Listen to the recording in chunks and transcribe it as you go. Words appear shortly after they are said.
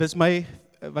Dis my,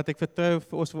 wat ek vertrou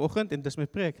vir ons vanoggend, en dis my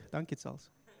preek. Dankie Charles.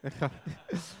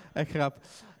 Ek grap.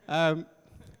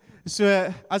 So,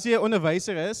 as jy 'n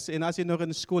onderwyser is, en as jy nog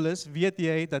in skool is, weet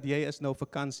jy dat jy is nou op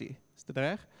vakansie. Is dit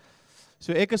reg?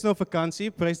 So ek is nou op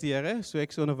vakansie, prys die Here, so ek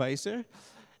is 'n onderwyser.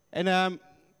 En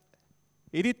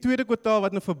hierdie tweede kwartaal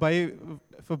wat nou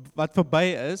verby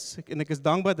is, en ek is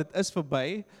dankbaar dit is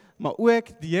verby, maar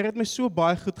ook die Here het my so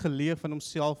baie goed geleer van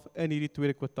homself in hierdie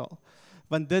tweede kwartaal.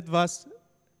 Want dit was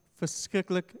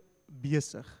verskriklik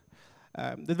besig.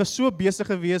 Dit was so besig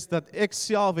geweest dat ek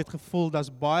self het gevoel,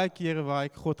 daar's baie kere waar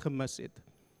ek God gemis het.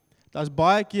 Daar's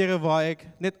baie kere waar ek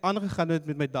net aangegaan het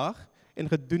met my dag en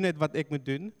gedoen het wat ek moet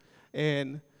doen.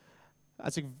 En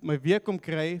as ek my weer kom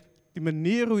kry, die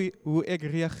manier hoe ek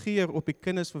reageer op die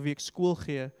kinders vir wie ek skool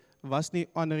gee, was nie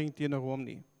honoring teenoor hom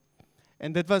nie.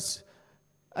 En dit was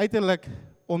uitelik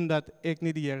omdat ek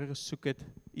nie die Here gesoek het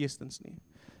eerstens nie.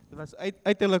 Dit was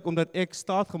uitelik omdat ek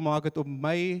staat gemaak het op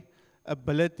my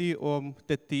ability om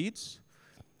te teach.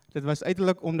 Dit was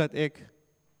uitelik omdat ek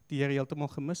die Here heeltemal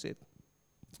gemis het.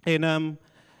 En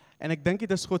ek dink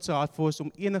dit is God se hart vir ons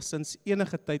om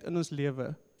enige tyd in ons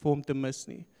lewe vir hom te mis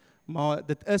nie. Maar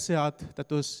dit is sy hart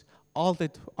dat ons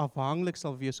altyd afhanklik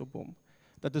sal wees op hom.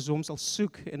 Dat ons hom sal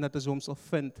soek en dat ons hom sal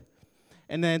vind.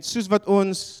 En soos wat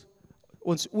ons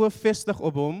oë vestig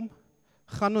op hom,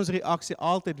 gaan ons reaksie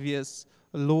altyd wees,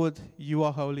 Lord, you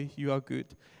are holy, you are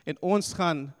good. En ons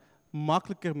gaan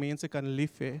makliker mense kan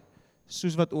lief hê,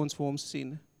 soos wat ons vir hom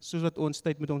sien, soos wat ons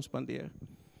tyd met hom spandeer.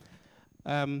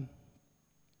 En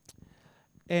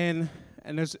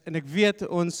ek weet,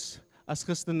 ons as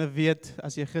Christene weet,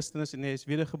 as jy Christen is en jy is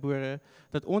wedergebore,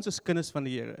 dat ons is kinders van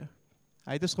die Here.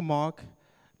 Hy het ons gemaak,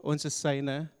 ons is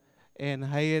syne, en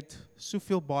hy het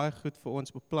soveel baie goed vir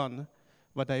ons beplan,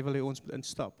 wat hy wil hê ons moet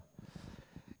instap.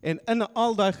 En in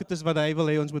al die goedes wat hy wil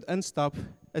hê ons moet instap,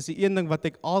 is die een ding wat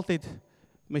ek altyd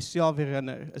myself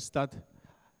herinner, is dat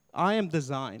I am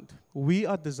designed, we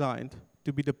are designed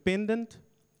to be dependent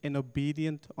and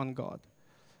obedient on God.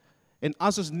 En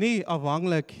as ons nie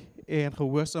afhanklik en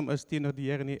gehoorsaam is teenoor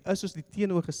die Here nie, is ons die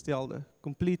teenoorgestelde,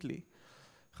 completely.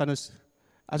 As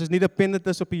ons nie dependent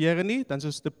is op die Here nie, dan is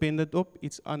ons dependent op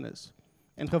iets anders.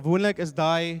 En gewoonlik is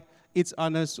daai iets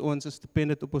anders, ons is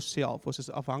dependent op onsself, ons is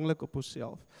afhanklik op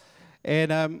onsself.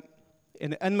 En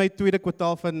in my tweede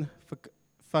kwartaal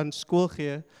van skool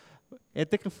gee,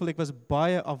 het ek gevoel ek was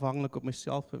baie afhanklik op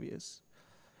myself gewees.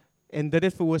 En dit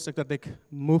het veroorsaak dat ek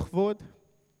moeg word,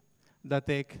 dat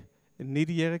ek nie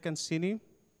die Here kan sien nie,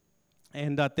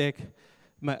 en dat ek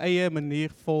my eie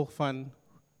manier volg van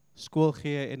skool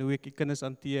gee en hoe ek die kinders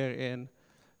hanteer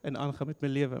en aangaan met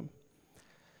my lewe.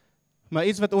 Maar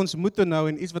iets wat ons moet onthou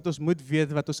en iets wat ons moet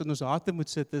weet, wat ons in ons harte moet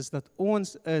sit, is dat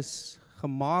ons is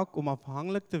gemaak om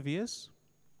afhanklik te wees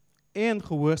en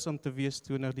gehoorsaam te wees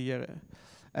teenoor die Here.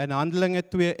 In Handelinge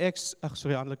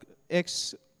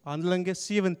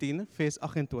 17 vers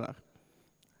 28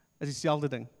 is dieselfde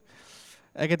ding.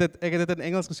 Ek het dit in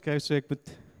Engels geskryf, so ek moet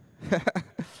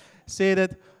sê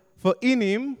dit, for in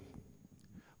him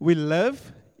we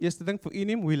live, eerste ding, for in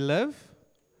him we live,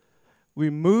 we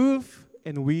move,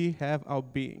 and we have our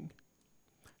being.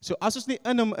 So as ons nie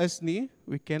in hom is nie,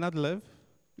 we cannot live,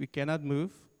 we cannot move,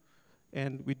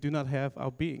 and we do not have our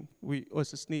being.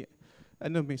 Ons is nie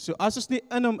in hom nie. So as ons nie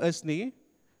in hom is nie,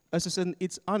 is ons in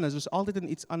iets anders. Ons is altyd in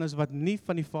iets anders wat nie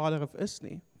van die Vader af is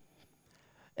nie.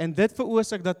 En dit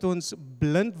veroorsaak dat ons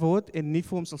blind word en nie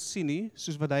vir hom sal sien nie,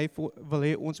 soos wat hy wil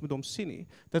hê ons moet hom sien nie.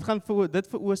 Dit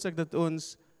veroorsaak dat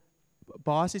ons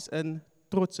basies in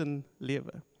trots in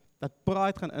lewe. Dat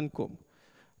pride gaan inkom.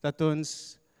 Dat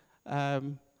ons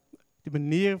die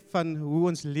manier van hoe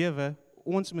ons lewe,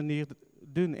 ons manier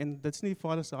doen, en dit is nie die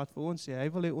Vader se hart vir ons nie. Hy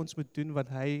wil hê ons moet doen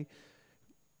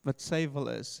wat sy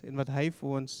wil is, en wat hy vir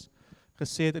ons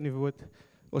gesê het in die woord,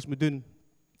 ons moet doen.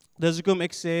 Dis hoekom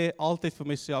ek sê altyd vir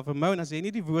myself, Ramone, as jy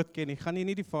nie die woord ken nie, gaan jy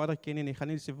nie die Vader ken nie, gaan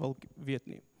jy nie sy wil weet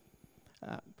nie.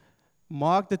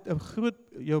 Maak dit 'n groot,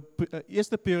 jou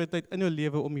eerste prioriteit in jou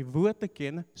lewe om die woord te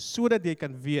ken, sodat jy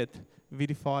kan weet wie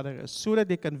die Vader is, sodat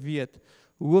jy kan weet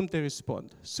hoe om te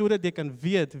respond, sodat jy kan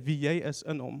weet wie jy is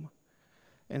in hom.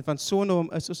 En van sonder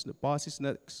hom is ons basies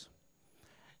niks.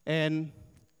 En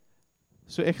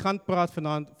so ek gaan praat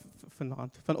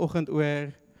vanoggend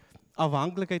oor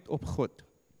afhanklikheid op God.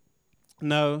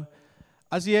 Nou,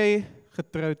 as jy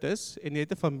getroud is en jy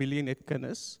het 'n familie en het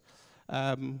kinders,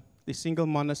 die single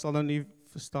manne sal nou nie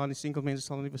verstaan, die single mense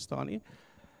sal nou nie verstaan nie.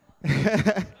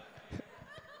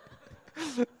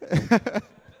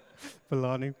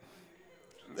 Belaning.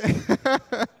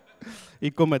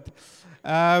 Hier kom het.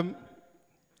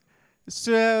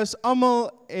 So, ons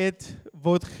almal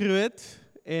word groot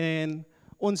en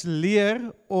ons leer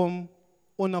om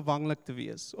onafhanklik te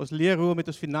wees. Ons leer hoe om met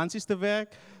ons finansies te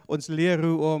werk, ons leer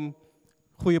hoe om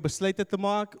goeie besluite te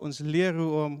maak, ons leer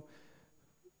hoe om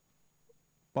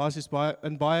basies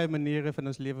in baie maniere van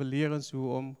ons lewe leer ons hoe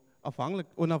om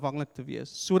onafhanklik te wees,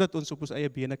 sodat ons op ons eie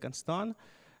bene kan staan.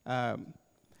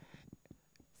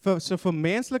 Vir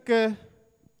menslike,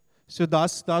 so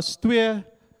daar's twee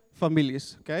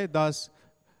families, okay? Daar's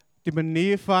die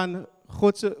manier van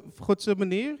God se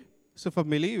manier, se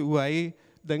familie, hoe hy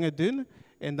dinge doen,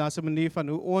 en daar's 'n manier van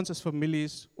hoe ons as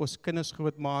families ons kinders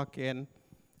grootmaak en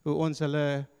hoe ons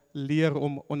hulle leer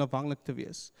om onafhanklik te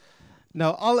wees.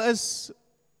 Nou, al is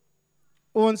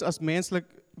ons as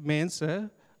mense,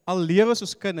 al leer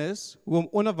ons kinders hoe om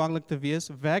onafhanklik te wees,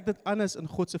 werk dit anders in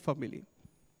God se familie.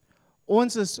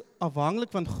 Ons is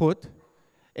afhanklik van God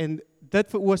en dit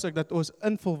veroorsaak dat ons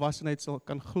in volwassenheid sal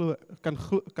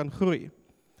kan groei.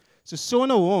 So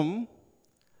sonder hom,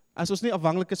 as ons nie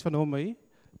afhanklik is van hom nie,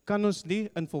 kan ons nie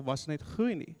in volwassenheid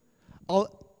groei nie. Al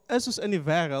is ons in die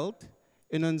wêreld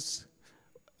en ons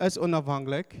is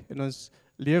onafhanklik en ons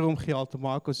leer om geld te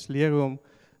maak, ons leer om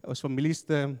ons families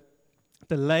te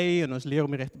lei en ons leer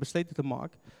om die regte besluite te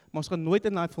maak, maar ons gaan nooit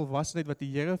in daai volwassenheid wat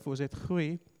die Here vir ons het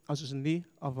groei as ons nie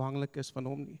afhanklik is van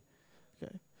hom nie.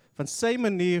 Okay. Van sy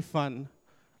manier van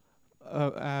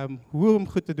hoe om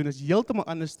goed te doen is heeltemal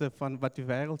anders van wat die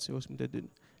wêreld sê ons moet doen.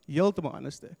 Heeltemal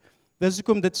anders. Dis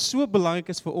hoekom dit so belangrik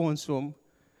is vir ons om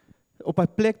op 'n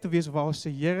plek te wees waar ons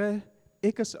sê, Here,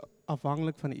 ek is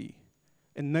afhanklik van U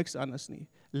en niks anders nie.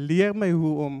 Leer my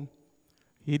hoe om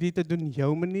hierdie te doen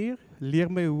jou manier. Leer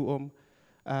my hoe om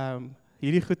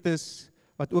hierdie goed is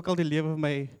wat ook al die lewe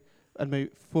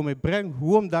vir my bring,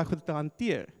 hoe om daai goed te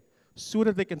hanteer,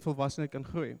 sodat ek in volwassenheid kan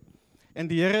groei. En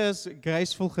die Here is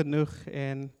graceful genoeg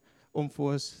en om vir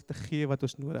ons te gee wat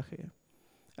ons nodig het.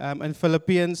 In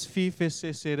Philippians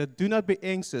 4:6 sê dit, do not be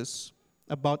anxious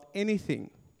about anything,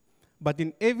 but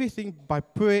in everything by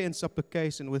prayer and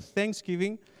supplication with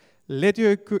thanksgiving, let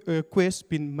your requests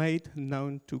be made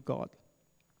known to God.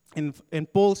 En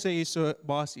Paul sê hier so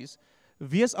basies,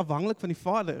 wees afhanklik van die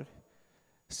Vader.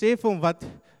 Sê vir hom wat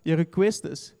jou request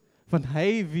is, want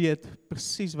hy weet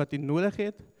presies wat jy nodig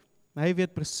het, hy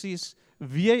weet presies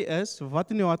wie jy is,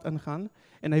 wat in jou hart ingaan,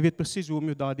 en hy weet presies hoe om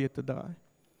jou daardeur te draai.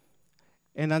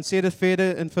 En dan sê dit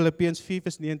verder in Philippians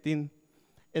 4:19,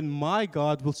 and my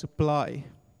God will supply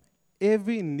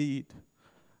every need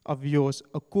of yours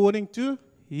according to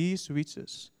his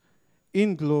riches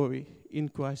in glory in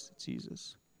Christ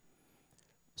Jesus.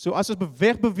 So as ons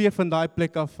wegbeweeg van daai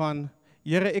plek af van,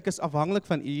 Here, ek is afhanklik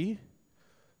van U,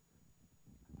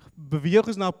 beweeg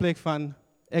ons na 'n plek van,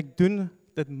 ek doen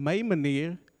dit my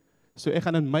manier, so ek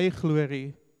gaan in my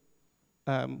glorie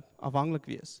afhanklik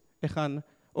wees. Ek gaan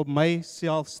op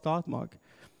myself staat maak.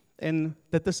 En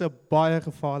dit is 'n baie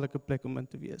gevaarlike plek om in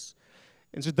te wees.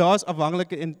 En so daar's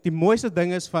afhanklik, en die mooiste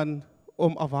ding is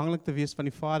om afhanklik te wees van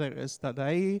die Vader is, dat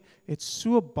hy het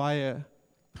so baie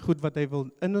goed wat hy wil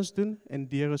in ons doen en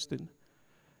deur ons doen.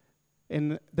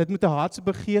 En dit moet 'n hartse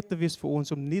begeerte wees vir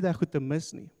ons om nie daai goed te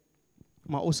mis nie.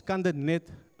 Maar ons kan dit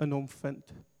net in hom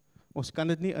vind. Ons kan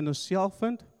dit nie in onsself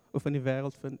vind of in die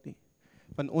wêreld vind nie.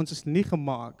 Want ons is nie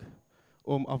gemaak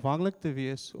om afhanklik te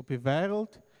wees op die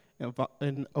wêreld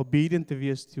en obedient te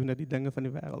wees teenoor die dinge van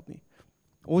die wêreld nie.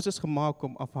 Ons is gemaak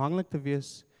om afhanklik te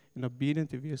wees en obedient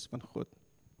te wees van God.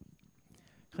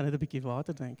 Ek gaan net 'n bietjie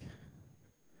water drink.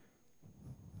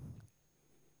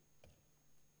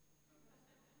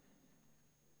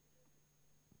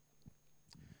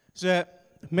 So,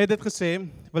 met dit gesê,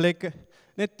 wil ek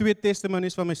net 2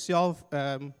 testimonies van myself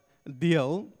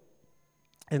deel.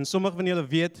 En sommige van julle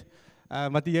weet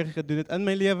wat die Here gedoen het in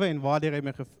my lewe en waartoe hy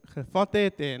my gevat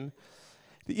het. En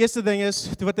die eerste ding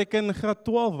is, toe wat ek in graad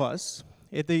 12 was,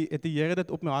 het die Here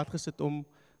dit op my hart gesit om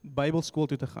Bybelskool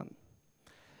toe te gaan.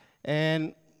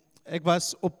 En ek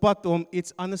was op pad om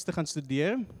iets anders te gaan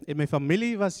studeer. En my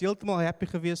familie was heeltemal happy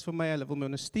geweest vir my. Hulle wil my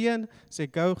ondersteun. Sê,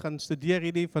 gou, gaan studeer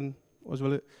hierdie van, ons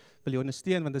wil jou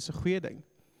ondersteun, want dit is 'n goeie ding.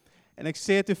 En ek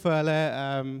sê toe vir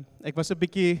hulle, ek was 'n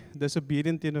bietjie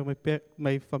disobedient teenoor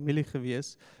my familie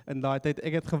gewees in daai tyd.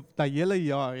 Ek het daai hele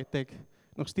jaar het ek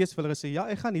nog steeds vir hulle gesê, ja,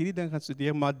 ek gaan hierdie ding gaan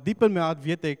studeer, maar diep in my hart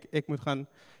weet ek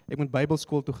moet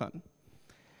Bybelskool toe gaan.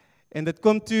 En dit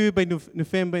kom toe by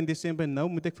November en Desember, nou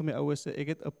moet ek vir my ouers sê, ek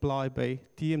het apply by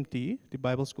TMT, die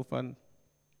Bybelskool van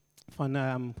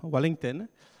Wellington.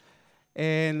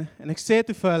 En ek sê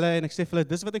toe vir hulle,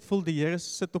 dis wat ek voel, die Here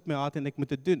sit op my hart en ek moet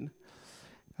dit doen.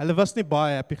 Hulle was nie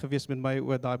baie happy geweest met my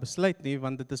oor daai besluit nie,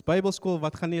 want dit is Bybelskool,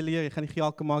 wat gaan jy leer? Jy gaan nie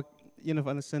geld kan maak, een of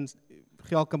ander sin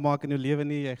geld kan maak in jou lewe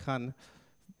nie,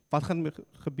 wat gaan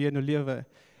gebeur in jou lewe?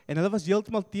 En hulle was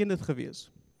heeltemal teen dit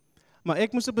geweest. Maar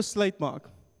ek moes 'n besluit maak,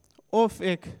 of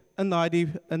ek in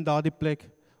daardie plek,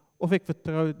 of ek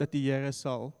vertrou dat die Here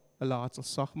sal hulle hart sal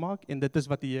sag maak, en dit is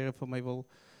wat die Here vir my wil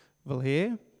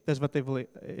hê, dis wat hy wil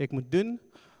ek moet doen,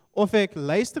 of ek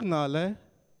luister na hulle,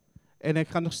 en ek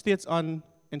gaan nog steeds aan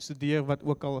en studeer wat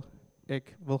ook al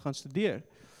ek wil gaan studeer.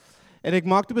 En ek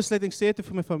maak die besluit, ek sê toe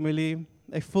vir my familie,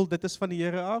 ek voel dit is van die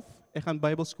Here af, ek gaan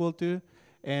Bybelskool toe,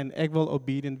 en ek wil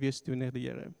obedient wees teenoor die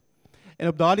Here. En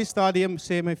op daardie stadium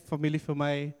sê my familie vir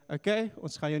my, okay,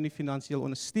 ons gaan jou nie finansiëel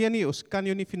ondersteun nie, ons kan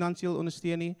jou nie finansiëel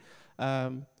ondersteun nie,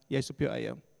 jy's op jou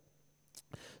eie.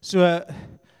 So,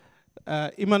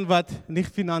 iemand wat nie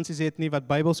finansies het nie, wat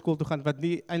Bybelskool toe gaan, wat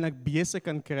nie eintlik besig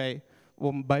kan kry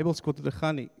om Bybelskool toe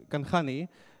te kan gaan nie,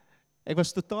 ek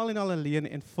was totaal en al alleen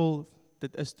en voel,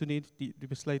 dit is toe nie die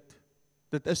besluit,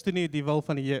 dit is toe nie die wil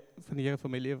van die Here vir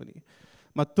my lewe nie.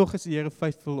 Maar tog is die Here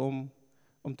faithful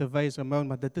om te wys, Ramone,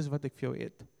 maar dit is wat ek vir jou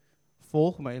het.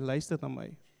 Volg my, luister na my.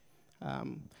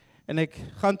 En ek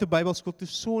gaan toe Bybelskool toe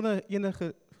sonder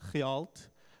enige geld,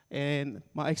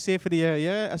 maar ek sê vir die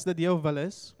Here, as dit jou wil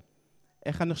is,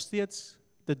 ek gaan nog steeds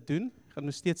dit doen, ek gaan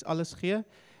nog steeds alles gee.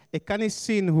 Ek kan nie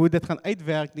sien hoe dit gaan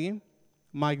uitwerk nie,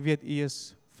 maar ek weet, U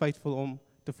is faithful om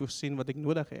te voorsien wat ek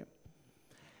nodig heb.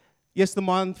 Eerste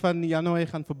maand van Januarie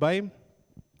gaan verby,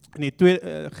 en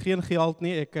geen geld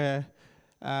nie, ek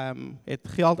het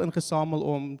geld ingesamel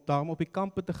om daarom op die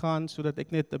kampe te gaan, sodat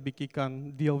ek net 'n bietjie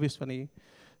kan deel wees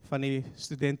van die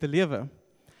studentenlewe.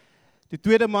 Die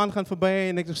tweede maand gaan verby,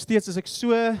 en nog steeds is ek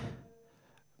so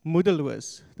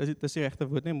moedeloos, dit is die regte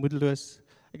woord, nie, moedeloos.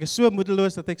 Ek is so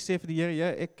moedeloos dat ek sê vir die Here, ja,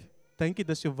 ek dink nie,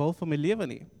 dis jou wil vir my lewe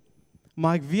nie.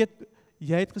 Maar ek weet,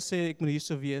 jy het gesê, ek moet hier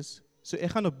so wees, so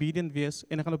ek gaan obedient wees,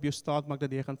 en ek gaan op jou staat maak,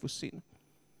 dat jy gaan voorsien.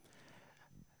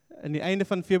 In die einde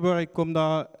van Februarie kom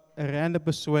daar 'n random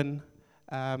persoon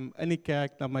in die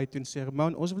kerk na my toe en sê,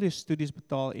 Ramone, ons wil jou studies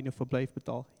betaal en jou verblyf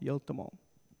betaal, heeltemal.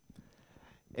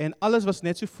 En alles was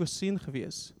net so voorsien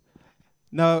gewees.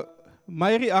 Nou,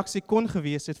 my reaksie kon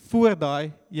gewees het voor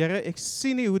daai, Here, ek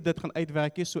sien nie hoe dit gaan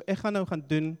uitwerk nie, so ek gaan nou gaan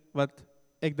doen wat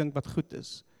ek dink wat goed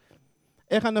is.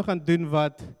 Ek gaan nou gaan doen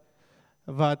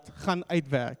wat gaan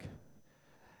uitwerk.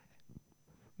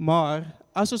 Maar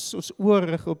as ons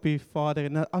oorrig op die Vader,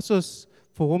 en as ons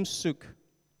vir hom soek,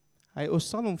 ons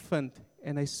sal hom vind,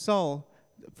 en hy sal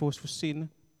vir ons voorsien,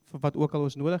 vir wat ook al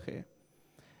ons nodig het.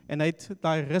 En hy het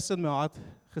daai rus in my hart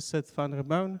gesit van,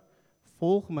 Ramone,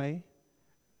 volg my,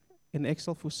 en ek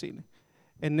sal voorsien.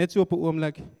 En net so op 'n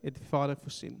oomblik het die Vader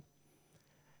voorsien.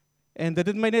 En dit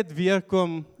het my net weer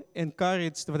kom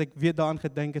encourage, wat ek weer daaraan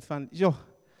gedink het van,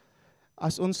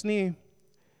 as ons nie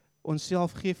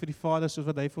onsself gee vir die Vader, soos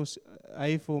wat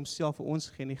hy vir homself vir ons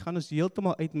gee nie, gaan ons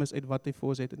heeltemal uitmis uit wat hy vir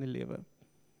ons het in die lewe.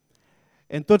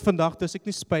 En tot vandag, dus ek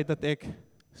nie spyt dat ek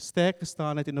sterk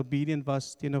gestaan het en obedient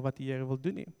was teenoor wat die Here wil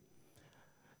doen nie.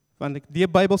 Want ek die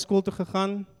Bybelskool toe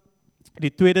gegaan.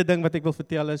 Die tweede ding wat ek wil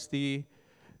vertel is,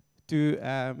 toe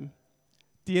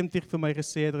TMT vir my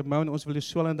gesê het, Ramone, ons wil jou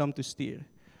Swellendam toe stuur.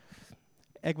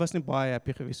 Ek was nie baie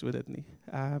happy gewees oor dit nie.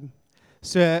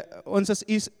 So, ons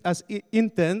as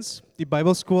interns, die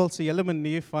Bybelskool se hele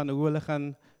manier van hoe hulle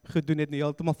gaan gedoen het,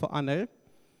 heeltemal verander.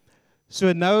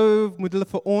 So nou moet hulle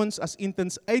vir ons as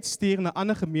interns uitstuur na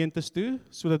ander gemeentes toe,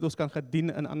 sodat ons kan gedien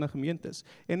in ander gemeentes.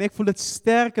 En ek voel dit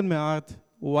sterk in my hart,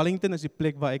 Wellington is die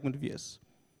plek waar ek moet wees.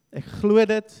 Ek glo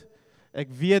dit, ek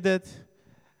weet dit,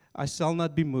 I shall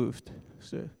not be moved.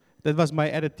 So, dit was my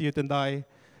attitude in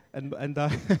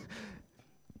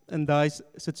daai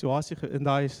situasie, in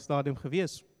daai stadium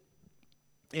gewees.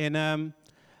 En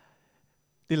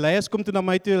die leiers kom toe na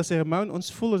my toe en sê, Ramone,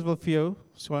 ons voel ons wil vir jou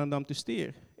Swellendam toe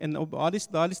stuur. En op daardie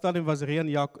stadium was Rian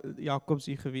Jacobs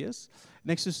hier gewees. En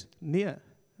ek soos, nee,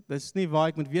 dit is nie waar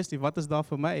ek moet wees nie, wat is daar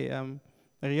vir my?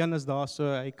 Rian is daar so,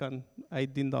 hy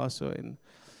dien daar so, en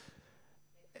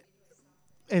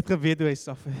het geweet hoe hy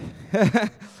staf.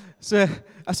 So,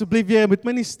 asseblief weer, moet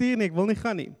my nie stuur nie, ek wil nie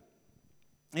gaan nie.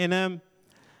 En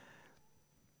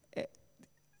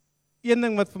een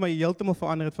ding wat vir my heeltemal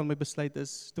verander het van my besluit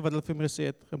is, toe wat hulle vir my gesê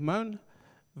het, Ramone,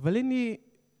 wil jy nie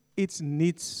iets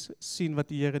niets sien wat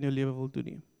die Here in jou lewe wil doen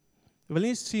nie? Wil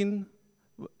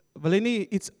jy nie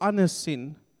iets anders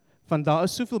sien, van daar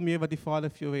is soveel meer wat die Vader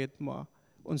vir jou het, maar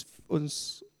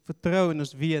ons vertrou en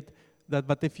ons weet, dat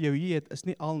wat hy vir jou hier het, is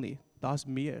nie al nie, daar is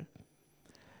meer.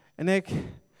 En ek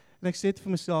sê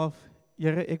vir myself,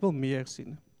 Here, ek wil meer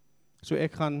sien. So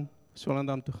ek gaan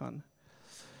Swellendam toe gaan.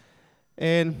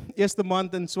 En eerste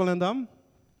maand in Swellendam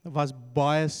was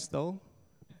baie stil.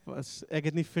 Ek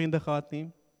het nie vriende gehad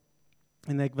nie.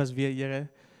 En ek was weer, Here,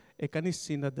 ek kan nie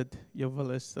sien dat dit jou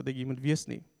wil is, dat ek hier moet wees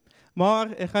nie.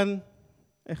 Maar ek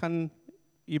gaan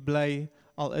hier bly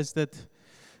al is dit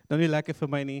nou nie lekker vir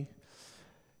my nie.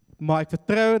 Maar ek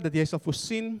vertrou dat jy sal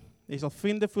voorsien, jy sal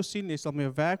vriende voorsien, jy sal my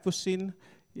werk voorsien,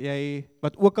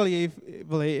 wat ook al jy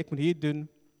wil hê ek moet hier doen,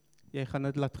 jy gaan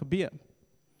dit laat gebeur.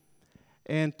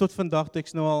 En tot vandag toe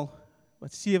ek's nou al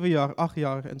 7 jaar, 8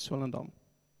 jaar in Swellendam.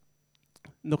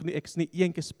 Nog nie, ek is nie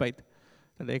een keer spyt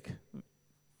dat ek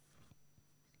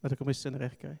op my sin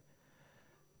reg kry.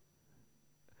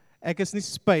 Ek is nie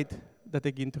spyt dat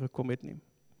ek hier teruggekom het nie.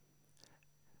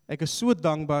 Ek is so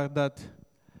dankbaar dat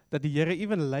die Here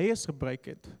ewen leiers gebruik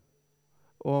het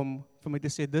om vir my te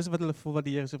sê, dis wat hulle voel wat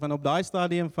die Here sê. Van op daai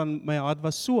stadium van my hart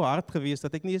was so hard geweest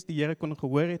dat ek nie eens die Here kon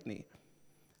gehoor het nie.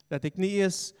 Dat ek nie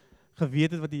eens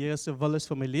geweet het wat die Here se wil is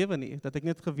vir my lewe nie. Dat ek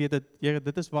net geweet het, Here,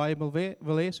 dit is waar hy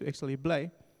wil hê, so ek sal hier bly.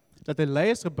 Dat hy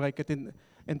leiers gebruik het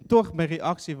en tog my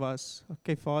reaksie was,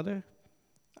 okay Vader,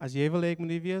 as jy wil hê ek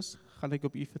moet hier wees, gaan ek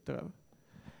op u vertrou.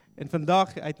 En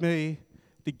vandag het my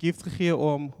die gift gegee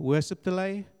om worship te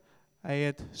lei. Hy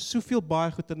het soveel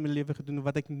baie goed in my lewe gedoen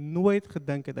wat ek nooit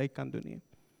gedink het hy kan doen nie.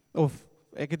 Of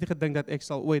ek het nie gedink dat ek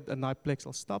sal ooit in daai plek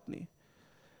sal stap nie.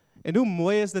 En hoe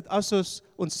mooi is dit as ons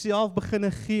onsself beginne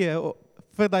gee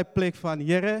vir daai plek van,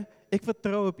 Here, ek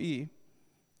vertrou op u.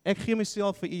 Ek gee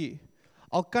myself vir u.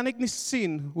 Al kan ek nie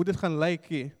sien hoe dit gaan lyk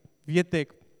nie, weet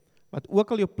ek, wat ook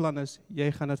al jou plan is, jy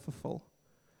gaan dit vervul.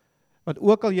 Wat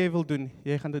ook al jy wil doen,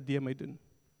 jy gaan dit deur my doen.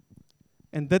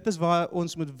 En dit is waar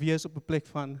ons moet wees op 'n plek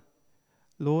van,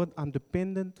 Lord, I'm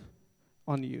dependent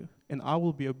on you, and I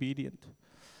will be obedient.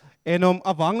 En om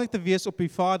afhanklik te wees op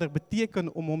die Vader,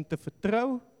 beteken om hom te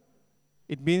vertrou.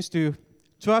 It means to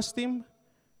trust him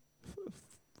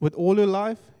with all your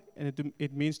life, and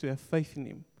it means to have faith in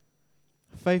him.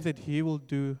 Faith that he will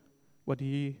do what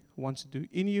he wants to do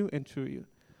in you and through you.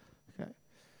 Okay.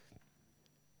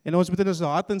 En ons moet in ons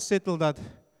hart insettel dat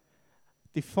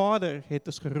die Vader het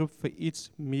ons geroep vir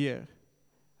iets meer.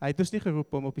 Hy het ons nie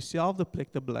geroep om op dieselfde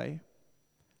plek te bly,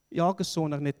 elke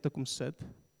Sondag net te kom sit,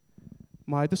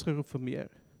 maar hy het ons geroep vir meer.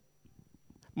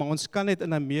 Maar ons kan net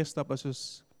in 'n meer stap as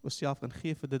ons onsself gaan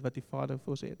gee vir dit wat die Vader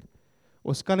vir ons het.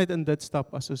 Ons kan net in dit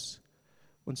stap as ons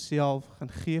onsself gaan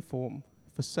gee vir hom,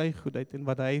 vir sy goedheid en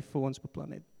wat hy vir ons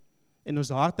beplan het. En ons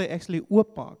harte actually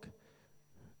oopmaak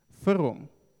vir hom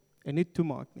en nie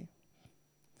toemaak nie.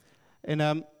 En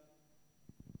 'n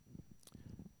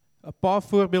paar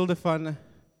voorbeelde van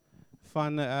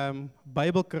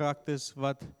Bybelkarakters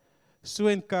wat so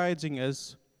encouraging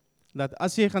is, dat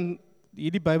as jy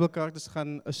hierdie Bybelkarakters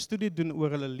gaan 'n studie doen oor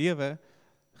hulle lewe,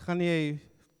 gaan jy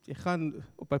gaan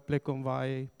op 'n plek kom waar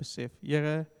jy besef,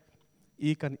 Here,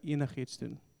 u kan enigiets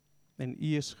doen. En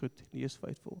u is goed, en u is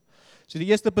faithful. So die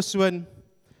eerste persoon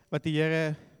wat die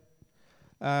Here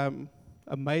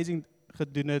amazing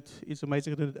gedoen het, iets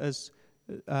amazing gedoen het, is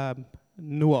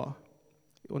Noah.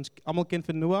 Ons almal ken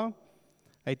vir Noah.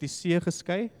 Hy het die see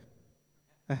geskei.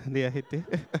 Nee, hy het nie.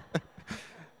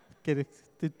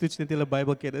 Dit toets net hele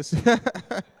Bybelkennis.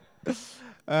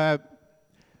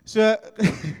 So,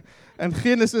 in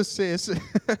Genesis 6,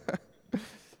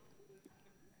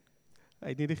 hy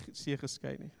het nie die see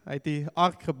geskei nie. Hy het die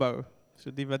ark gebou,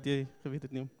 so die wat jy geweet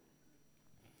het nie.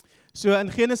 So in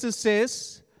Genesis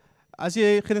 6, as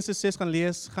jy Genesis 6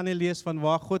 gaan jy lees van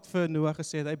waar God vir Noah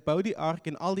gesê het, hy bou die ark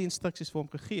en al die instruksies vir hom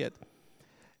gegee het.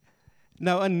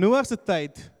 Nou in Noah se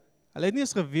tyd, hulle het nie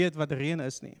eens geweet wat reën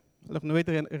is nie. Hulle het nooit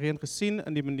reën gesien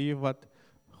in die manier wat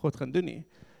God gaan doen nie.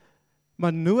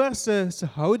 Maar Noah se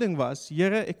houding was,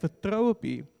 Here, ek vertrou op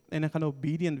u en ek gaan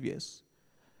obedient wees.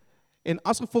 En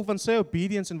as gevolg van sy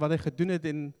obedience en wat hy gedoen het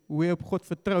en hoe hy op God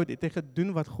vertrou het hy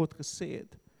gedoen wat God gesê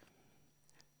het.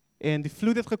 En die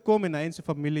vloed het gekom en hy en sy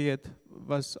familie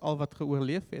was al wat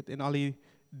geoorleef het en al die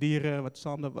diere wat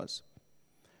saam daar was.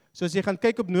 So as jy gaan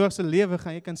kyk op Noah se lewe,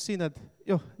 gaan jy kan sien dat,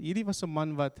 hierdie was 'n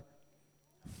man wat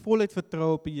voluit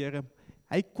vertrou op die Here.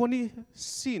 Hy kon nie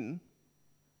sien,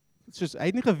 soos hy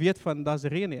het nie geweet van daar's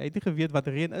reën nie, hy het nie geweet wat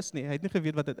reën is nie, hy het nie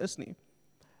geweet wat dit is nie.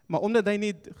 Maar omdat hy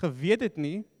nie geweet het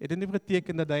nie, het dit nie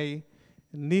beteken dat hy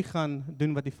nie gaan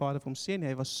doen wat die Vader vir hom sê nie.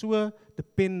 Hy was so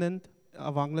dependent,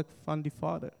 afhanklik van die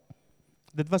Vader.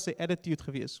 Dit was sy attitude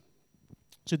gewees.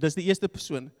 So dis die eerste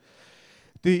persoon.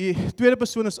 Die tweede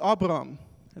persoon is Abraham.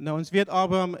 Nou ons weet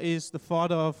Abraham is the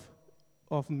father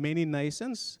of many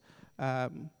nations.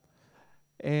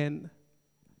 En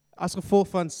as gevolg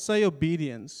van sy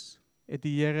obedience het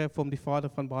die Here vir hom die vader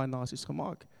van baie nasies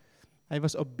gemaak. Hy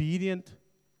was obedient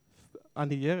aan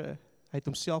die Here. Hy het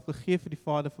homself gegee vir die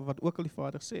Vader vir wat ook al die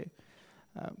Vader sê.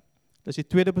 Dis die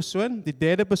tweede persoon. Die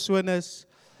derde persoon is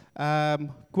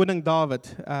koning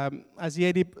Dawid. As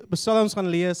jy die Psalms gaan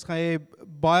lees, gaan jy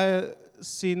baie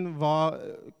sien waar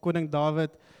koning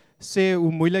Dawid sê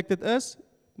hoe moeilik dit is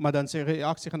Maar dan sy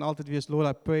reaksie gaan altyd wees, Lord,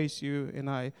 I praise you and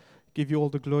I give you all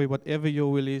the glory, whatever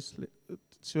your will is.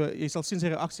 So jy sal sien sy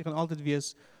reaksie gaan altyd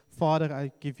wees, Father,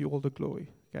 I give you all the glory.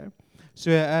 Okay?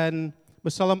 So in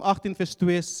Psalm 18 vers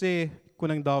 2 sê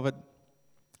koning David,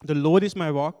 the Lord is my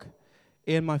rock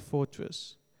and my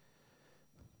fortress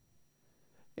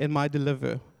and my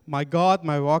deliverer. My God,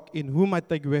 my rock, in whom I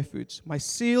take refuge, my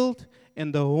shield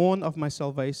and the horn of my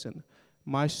salvation,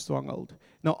 my stronghold.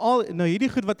 Nou hierdie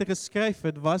goed wat hy geskryf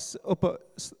het,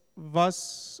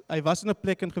 hy was in 'n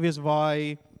plek gewees waar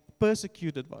hy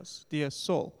persecuted was, deur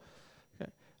Saul.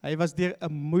 Okay. Hy was deur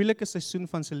 'n moeilike seisoen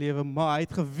van sy lewe, maar hy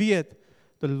het geweet,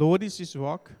 the Lord is his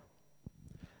rock.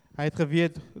 Hy het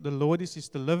geweet, the Lord is his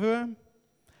deliverer.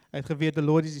 Hy het geweet, the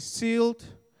Lord is his shield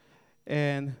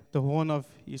and the horn of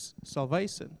his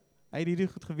salvation. Hy het hierdie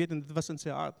goed geweet en dit was in sy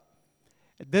hart.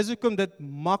 Dis hoekom dit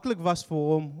maklik was vir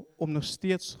hom om nog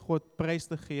steeds God prys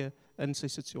te gee in sy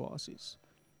situasies.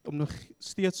 Om nog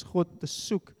steeds God te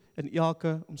soek in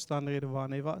elke omstandighede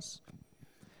waarin hy was.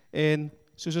 En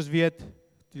soos ons weet,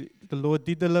 the Lord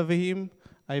did deliver him.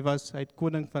 Hy het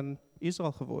koning van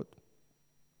Israel geword.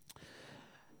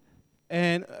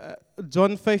 En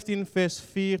John 15 vers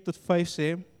 4 tot 5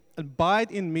 sê,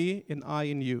 abide in me and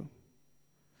I in you.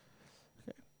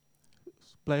 Okay.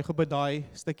 Bly gou by daai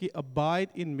stukkie, abide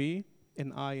in me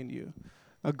and I in you.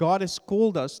 Now God has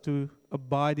called us to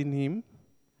abide in him,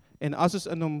 en as ons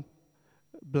in hom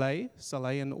bly, sal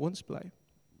hy in ons bly.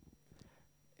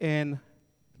 En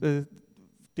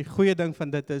die goeie ding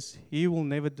van dit is, he will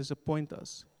never disappoint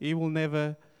us. He will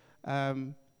never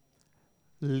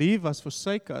leave us,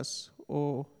 forsake us,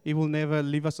 or he will never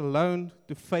leave us alone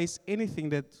to face anything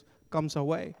that comes our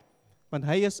way. Want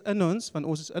hy is in ons, want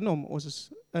ons is in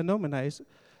hom en hy is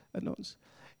in ons.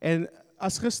 En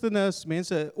as Christene, as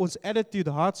mense, ons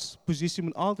attitude, hartsposisie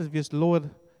moet altyd wees, Lord,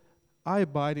 I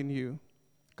abide in you,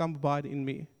 come abide in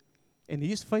me. And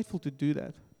he is faithful to do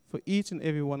that for each and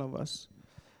every one of us.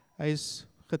 Hy is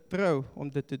getrou om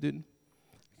dit te doen.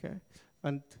 Okay?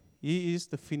 Want he is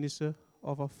the finisher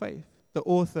of our faith, the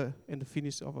author and the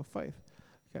finisher of our faith.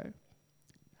 Okay?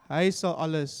 Hy sal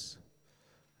alles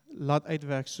laat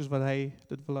uitwerk soos wat hy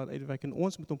dit wil laat uitwerk en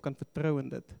ons moet hom kan vertrou in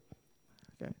dit.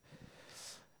 Okay?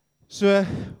 So,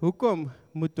 hoekom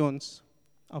moet ons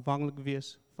afhanklik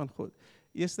wees van God?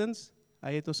 Eerstens,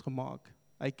 hy het ons gemaak.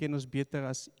 Hy ken ons beter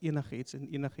as enige iets en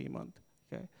enige iemand.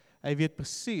 Okay? Hy weet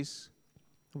presies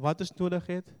wat ons nodig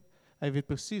het. Hy weet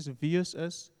presies wie ons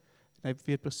is. En hy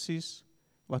weet presies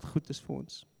wat goed is vir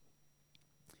ons.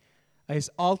 Hy is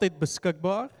altyd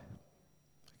beskikbaar.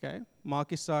 Okay?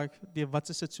 Maak nie saak die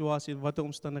watse situasie en watte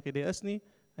omstandighede is nie.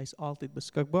 Hy is altyd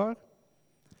beskikbaar.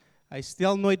 Hy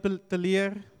stel nooit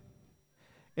teleur.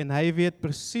 En hy weet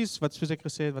presies wat, soos ek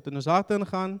gesê het, wat in ons hart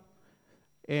ingaan.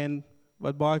 En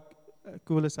wat baie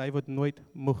cool is, hy word nooit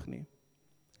moeg nie.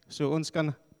 So ons kan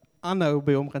aanhou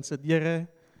by hom gaan sit, Here,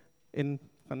 en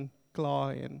gaan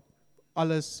kla en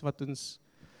alles wat ons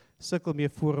sukkel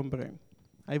mee voor hom bring.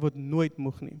 Hy word nooit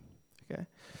moeg nie. Okay.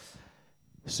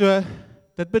 So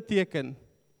dit beteken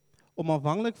om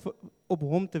afhanklik op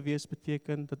hom te wees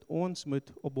beteken dat ons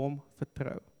moet op hom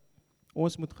vertrou.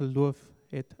 Ons moet geloof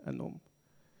het in hom.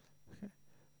 Okay.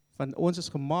 Want ons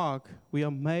is gemaak, we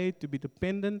are made to be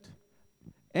dependent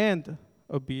and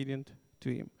obedient to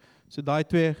him. So daai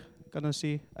twee kan ons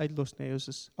sê uitlos nie, ons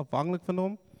is afhanklik van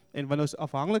hom en wanneer ons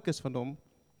afhanklik is van hom,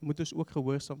 moet ons ook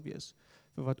gehoorsaam wees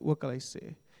vir wat ook al hy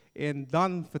sê. En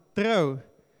dan vertrou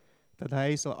dat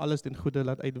hy sal alles ten goeie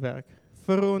laat uitwerk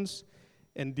vir ons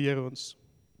en deur ons.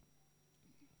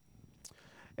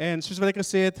 En soos wat ek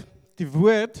gesê het, die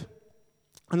woord,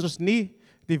 as ons nie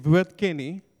die woord ken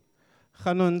nie,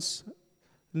 gaan ons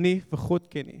nie vir God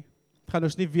ken nie. Gaan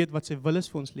ons nie weet wat sy wil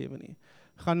is vir ons lewe nie.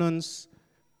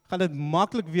 Gaan dit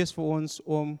maklik wees vir ons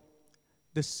om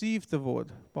deceived te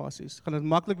word, basies. Gaan dit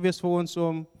maklik wees vir ons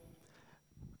om,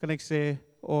 kan ek sê,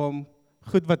 om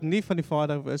goed wat nie van die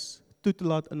Vader is, toe te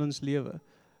laat in ons lewe.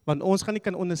 Want ons gaan nie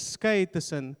kan onderskei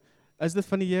tussen, is dit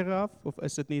van die Here af, of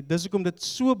is dit nie? Dis hoekom dit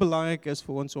so belangrik is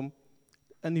vir ons om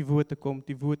in die woord te kom,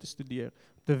 die woord te studeer,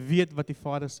 te weet wat die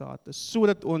Vader se hart is,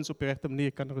 sodat ons op die regte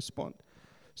manier kan respond.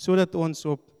 Sodat ons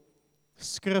op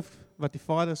skrif wat die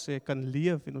Vader sê, kan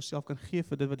leef en onsself kan gee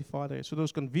vir dit wat die Vader is, sodat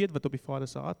ons kan weet wat op die Vader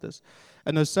se hart is.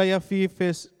 En Hosea 4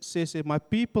 vers 6 sê, my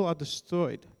people are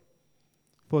destroyed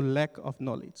for lack of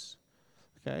knowledge.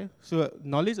 Okay? So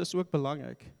knowledge is ook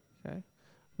belangrik. Okay?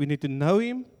 We need to know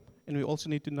him and we also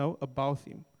need to know about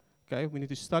him. Okay? We need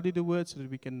to study the word so that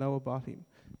we can know about him.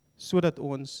 Sodat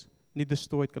ons nie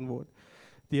destroyed kan word.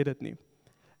 Deur dit nie.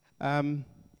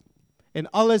 En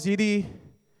alles hierdie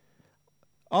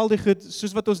al die goed,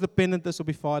 soos wat ons dependent is op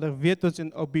die Vader, weet ons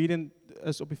en obedient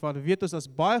is op die Vader, weet ons as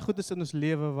baie goed is in ons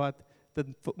lewe wat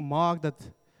dit maak dat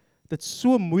dit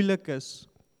so moeilik is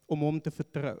om hom te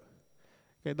vertrou.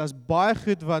 Okay, daar's baie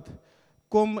goed wat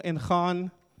kom en gaan,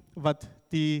 wat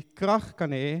die krag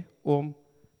kan hê om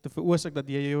te veroorsaak dat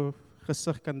jy jou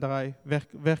gesig kan draai,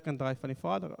 weg kan draai van die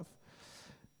Vader af.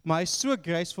 Maar hy is so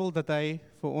graceful dat hy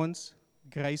vir ons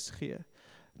grace gee.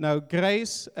 Nou,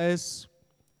 grace is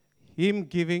him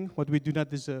giving what we do not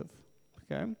deserve.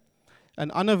 Okay?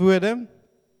 In ander woorde,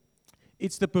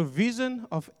 it's the provision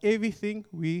of everything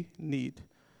we need.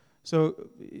 So,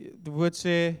 the word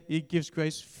say, he gives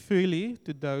grace freely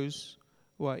to those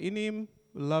who are in him,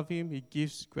 who love him, he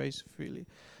gives grace freely.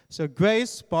 So,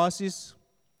 grace basis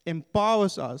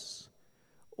empowers us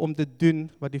om te doen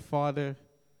wat die Vader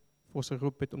vir ons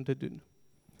geroep het om te doen.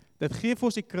 Dit gee vir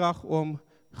ons die krag om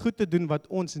goed te doen wat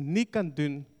ons nie kan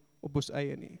doen op ons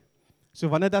eie nie. So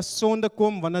wanneer daar sonde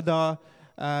kom, wanneer daar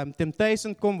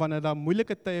temptation kom, wanneer daar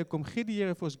moeilike tye kom, gee die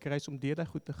Here vir ons grace om deur daai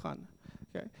goed te gaan.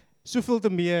 Okay? Soveel te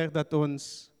meer dat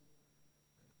ons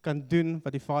kan doen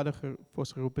wat die Vader vir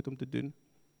ons geroep het om te doen.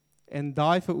 En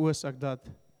daai veroorsaak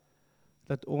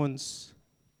dat ons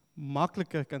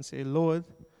makliker kan sê, Lord,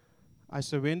 I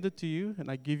surrender to you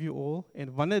and I give you all.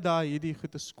 En wanneer daar hierdie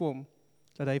goedes kom,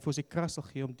 dat hy vir ons die krag sal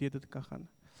gee om deur dit te kan gaan.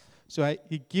 So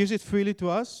he gives it freely to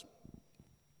us.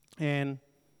 En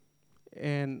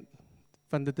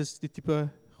van dit is die tipe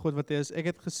God wat hy is. Ek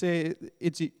het gesê,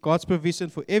 it's God's provision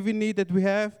for every need that we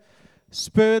have,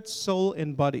 spirit, soul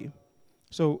and body.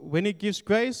 So when he gives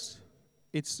grace,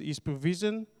 it's his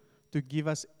provision to give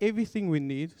us everything we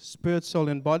need, spirit, soul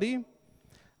and body.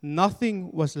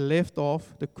 Nothing was left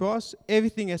off the cross.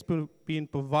 Everything has been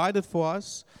provided for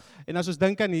us. En as ons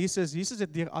dink aan Jesus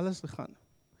het deur alles gegaan.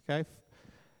 Okay?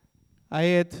 Hy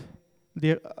het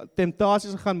deur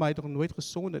temptasies gegaan, maar hy het nog nooit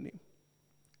gesonde nie.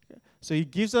 Okay? So he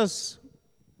gives us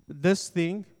this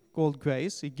thing called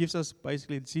grace. He gives us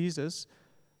basically Jesus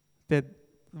dat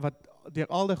wat deur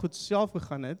al die goed self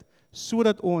gegaan het,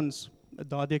 sodat ons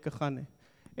daardeur kan gaan.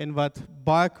 En wat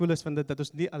baie cool is van dit, dat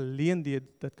ons nie alleen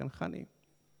dit kan gaan nie.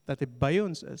 Dat hy by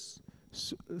ons is,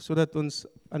 sodat ons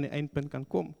aan die eindpunt kan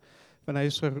kom. Want hy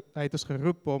het ons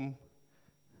geroep om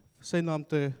sy naam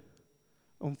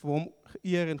om vir hom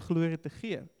eer en glorie te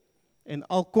gee. En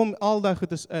al kom al daai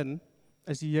goedes in,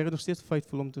 is die Here nog steeds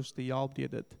faithful om ons te help deur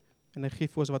dit. En hy gee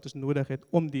vir ons wat ons nodig het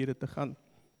om deur dit te gaan.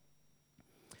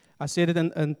 Hy sê dit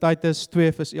in Titus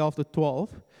 2 vers 11 tot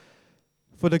 12.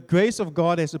 For the grace of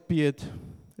God has appeared,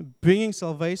 bringing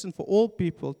salvation for all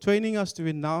people, training us to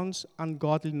renounce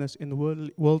ungodliness and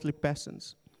worldly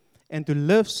passions, and to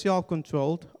live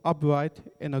self-controlled, upright,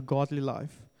 and a godly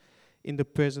life in the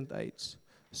present age.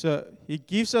 So he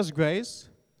gives us grace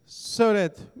so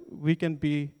that we can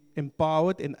be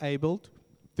empowered, enabled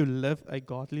to live a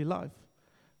godly life.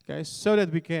 Okay, so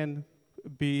that we can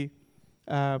be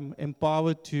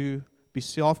empowered to be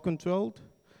self-controlled,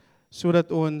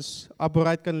 sodat ons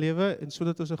upright kan lewe en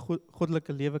sodat ons 'n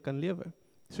goddelike lewe kan lewe.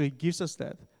 So he gives us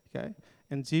that, okay?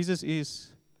 And Jesus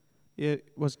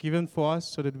was given for us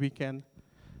so that we can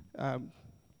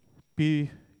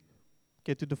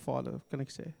get to the Father, kan ek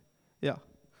sê. Ja.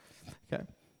 Okay.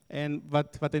 En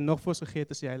wat hy nog vir ons gegee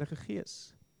het is die Heilige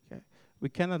Gees. Okay. We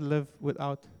cannot live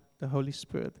without the Holy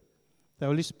Spirit. The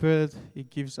Holy Spirit, he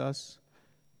gives us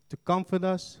to comfort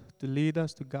us, to lead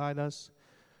us, to guide us,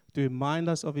 to remind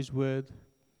us of his word.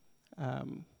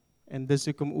 En dis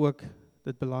hoekom ook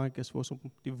dit belangrik is vir ons om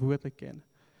die woord te ken.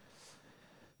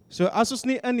 So as ons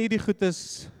nie in hierdie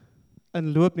goedes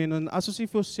inloop nie, en as ons nie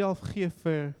vir onsself gee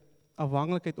vir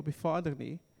afhanklikheid op die Vader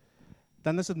nie,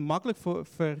 dan is dit maklik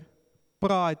vir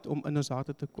pride om in ons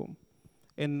harte te kom.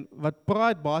 En wat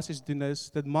pride basies doen is,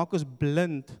 dit maak ons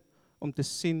blind om te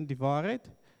sien die waarheid.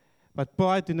 Wat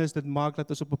pride doen is, dit maak dat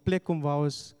ons op 'n plek kom waar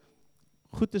ons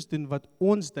goedes doen wat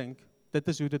ons dink, dit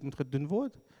is hoe dit moet gedoen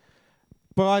word.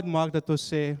 Pride maak dat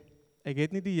ons sê, ek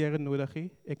het nie die Here nodig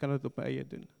nie, ek kan dit op my eie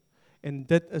doen. En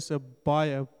dit is 'n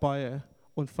baie, baie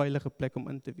onveilige plek om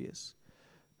in te wees.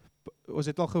 Ons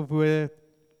het al gehoor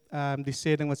die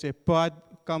sêding wat sê, pride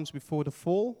comes before the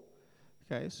fall.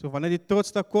 Okay, so wanneer die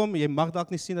trots daar kom, jy mag dalk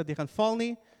nie sien dat jy gaan val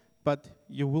nie, but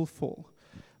you will fall.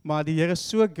 Maar die Here is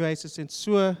so gracious en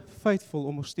so faithful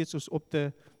om ons steeds ons op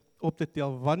te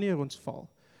tel wanneer ons val.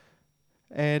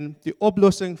 En die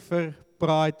oplossing vir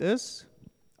pride is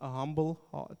a humble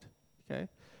heart. Okay?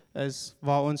 Is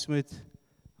waar ons moet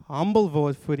humble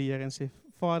word voor die Here en sê,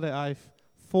 Father, I've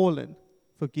fallen,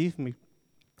 forgive me.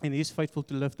 And he's faithful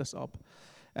to lift us up.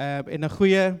 En 'n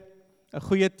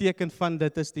goeie teken van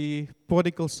dit is die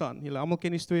prodigal son. Julle almal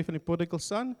ken die storie van die prodigal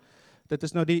son. dit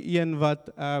is nou die een wat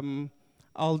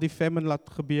al die famine laat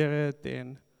gebeur het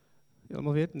en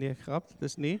julle weet, nee, grap,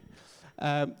 dis nie.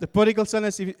 The prodigal son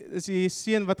is die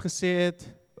seun wat gesê het,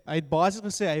 hy het basies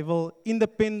gesê, hy wil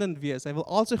independent wees, hy wil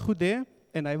al sy goed hê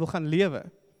en hy wil gaan lewe.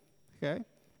 Okay?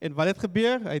 En wat het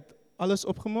gebeur? Hy het alles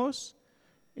opgemors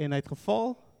en hy het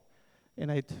geval en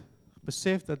hy het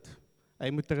besef dat hy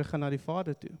moet teruggaan na die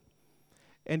vader toe.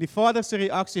 En die vader se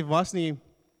reaksie was nie,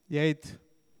 jy het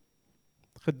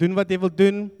gedoen wat jy wil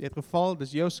doen, jy het geval,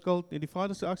 dis jou skuld. Nee, die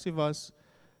vader se reaksie was,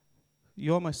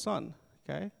 you're my son,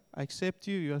 okay? I accept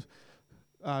you,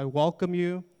 I welcome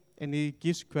you, and he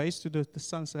gives grace to the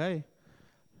son, say,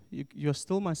 hey, you're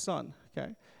still my son,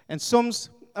 okay? En soms,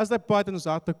 as die paad in ons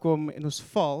harte kom en ons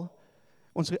val,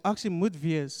 ons reaksie moet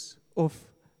wees, of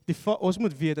ons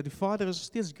moet weet dat die vader is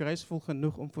steeds graceful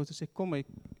genoeg om vir ons te sê, kom my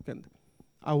kind,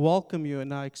 I welcome you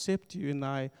and I accept you and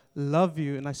I love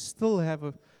you and I still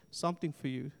have something for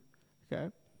you.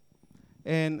 Okay?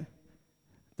 En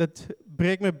dit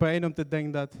breek my brein om te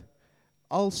dink dat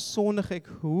al sondig ek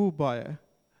hoe baie,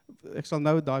 ek sal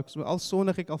nou daai, al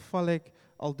sondig ek, al val ek,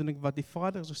 al doen ek wat, die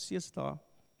vader is nog steeds daar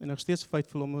en nog steeds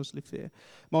faithful om ons lief te hê.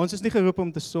 Maar ons is nie geroep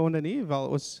om te sonde nie, wel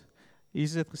ons,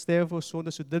 Jesus het gesterf vir ons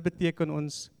sonde, so dit beteken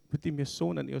ons moet nie meer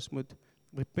sonde nie, ons moet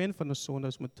repent van ons sonde,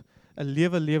 ons moet 'n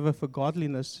lewe vir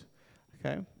godliness.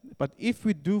 Okay? But if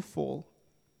we do fall,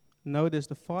 notice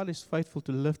the Father is faithful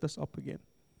to lift us up again.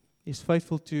 He's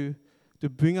faithful to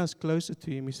bring us closer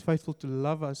to Him. He's faithful to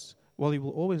love us. Well, He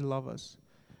will always love us.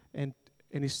 And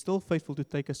He's still faithful to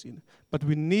take us in. But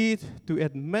we need to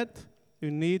admit, we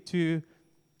need to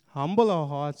humble our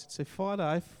hearts and say, Father,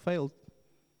 I failed.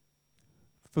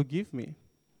 Forgive me.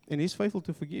 And He's faithful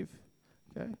to forgive.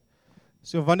 Okay?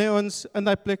 So wanneer ons in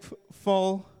die plek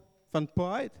val van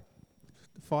pride,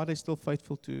 the Father is still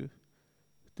faithful to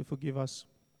forgive us.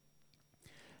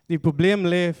 Die probleem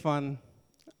lê van,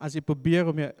 as jy probeer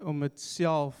om dit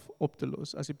self op te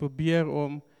los, as jy probeer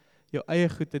om jou eie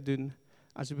goed te doen,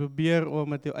 as jy probeer om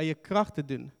met jou eie krag te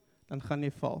doen, dan gaan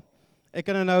jy val. Ek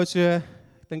kan nou so,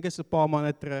 ek dink is 'n paar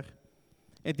maande terug,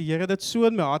 het die Here dit so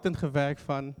in my hart gewerk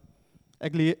van,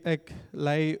 ek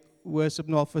lei worship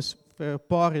nou al vir 'n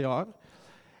paar jaar,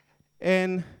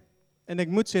 en ek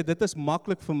moet sê, dit is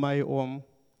maklik vir my om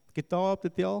gitaar op te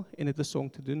tel en dit 'n song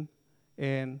te doen,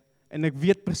 en ek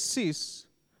weet presies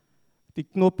die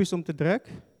knoppies om te druk,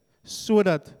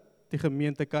 sodat die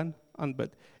gemeente kan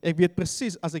aanbid. Ek weet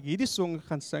presies, as ek hierdie song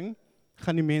gaan sing,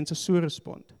 gaan die mense so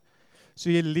respond. So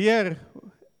jy leer,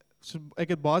 ek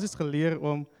het basies geleer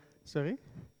om, so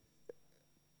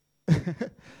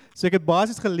ek het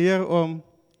basies geleer om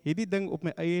hierdie ding op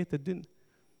my eie te doen.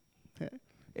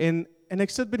 En ek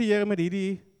sit by die Here met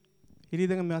hierdie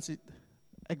ding en mense,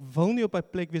 ek wil nie op 'n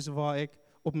plek wees waar ek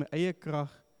op my eie krag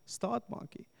staat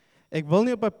maak nie. Ek wil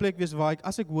nie op 'n plek wees waar ek,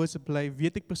 as ek worship bly,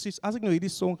 weet ek presies, as ek nou hierdie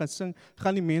song gaan sing,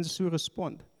 gaan die mense so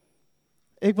respond.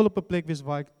 Ek wil op 'n plek wees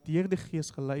waar ek deur die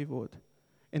Gees gelei word,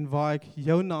 en waar ek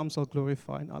jou naam sal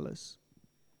glorify en alles.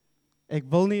 Ek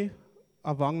wil nie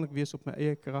afhanklik wees op my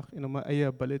eie krag en op my eie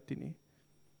ability nie,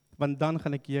 want dan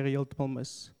gaan ek die Here heeltemal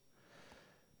mis.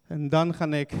 En dan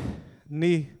gaan ek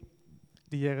nie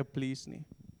die Here please nie.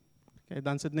 Okay,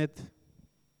 dan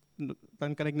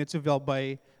kan ek net sowel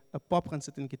by 'n pub gaan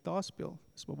sit en gitaar speel.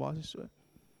 Dis maar basies so.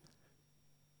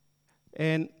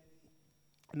 En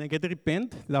ek het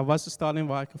repent, daar was 'n stadium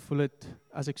waar ek gevoel het,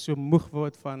 as ek so moeg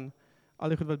word van al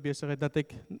die goed wat besig is, dat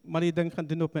ek maar die ding gaan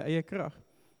doen op my eie krag.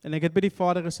 En ek het by die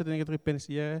Vader gesit en ek het repent,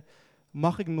 Here,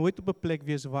 mag ek nooit op 'n plek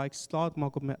wees waar ek staat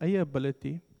maak op my eie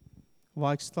ability,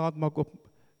 waar ek staat maak op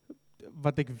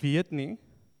wat ek weet nie,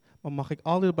 maar mag ek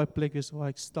altyd by 'n plek wees waar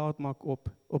ek staat maak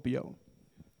op jou.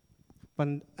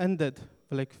 Want in dit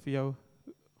wil ek vir jou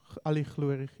al die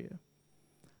glorie gee.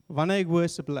 Wanneer ek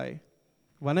worship bly,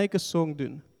 wanneer ek 'n song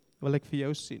doen, wil ek vir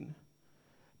jou sien.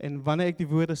 En wanneer ek die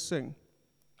woorde sing,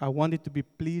 I want it to be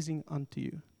pleasing unto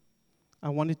you. I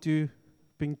want it to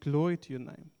bring glory to your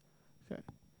name. Okay.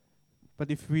 But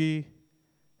if we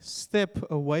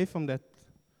step away from that,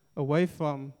 away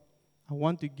from, I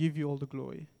want to give you all the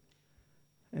glory,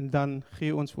 en dan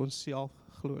gee ons vir onsself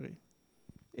glorie.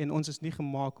 En ons is nie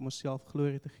gemaak om onsself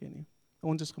glorie te gee nie.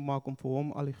 Ons is gemaak om vir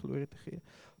hom al die glorie te gee.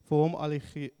 Vir hom al die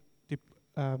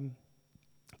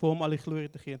glorie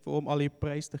te gee, vir hom al die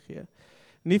prys te gee.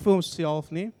 Nie vir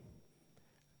homself nie,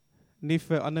 nie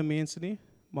vir ander mense nie,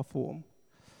 maar vir hom.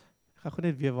 Ek gaan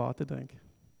net weer water drink.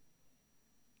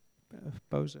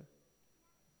 Pauze.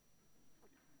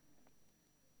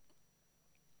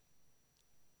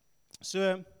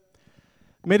 So,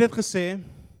 met dit gesê,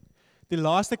 die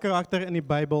laaste karakter in die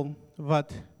Bybel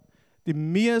wat die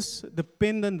mees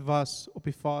dependent was op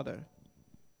die Vader,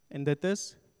 en dit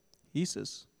is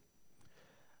Jesus.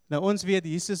 Nou ons weet,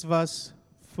 Jesus was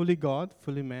fully God,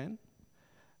 fully man.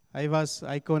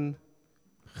 Hy kon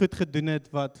goed gedoen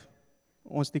het wat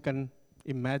ons nie kan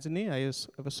imagine nie, hy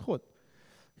was God.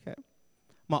 Okay.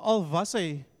 Maar al was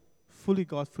hy fully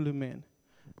God, fully man,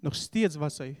 nog steeds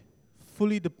was hy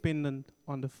fully dependent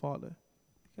on the Father.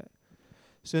 Okay.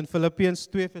 So in Philippians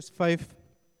 2 vers 5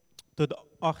 tot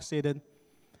 8 sê dit,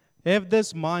 have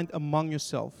this mind among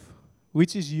yourself,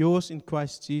 which is yours in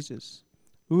Christ Jesus,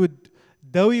 who,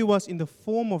 though he was in the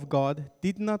form of God,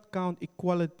 did not count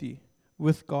equality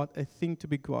with God a thing to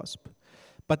be grasped,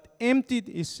 but emptied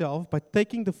himself by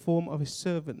taking the form of a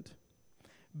servant,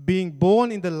 being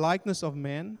born in the likeness of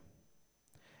man,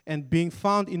 and being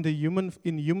found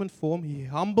in human form, he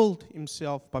humbled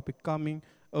himself by becoming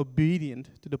obedient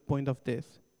to the point of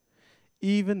death,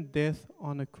 even death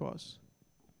on a cross.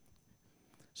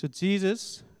 So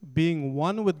Jesus, being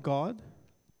one with God,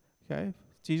 okay,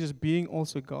 Jesus being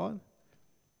also God,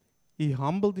 he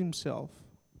humbled himself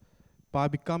by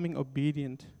becoming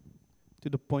obedient to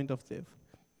the point of death.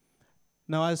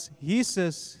 Nou as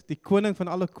Jesus, die koning van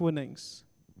alle konings,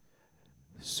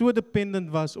 so dependent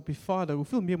was op die Vader,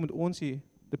 hoeveel meer moet ons hier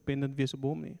dependent wees op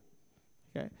hom nie?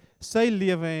 Okay. Sy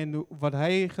lewe en wat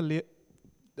hy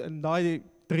in daai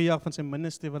 3 jaar van sy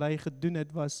ministry, wat hy gedoen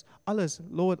het, was alles,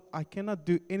 Lord, I cannot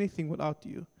do anything without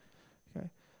you. Okay.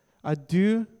 I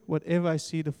do whatever I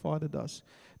see the Father does.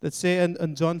 That sê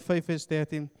in John 5 verse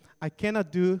 13, I can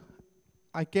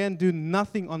do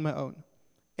nothing on my own.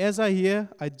 As I hear,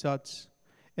 I judge,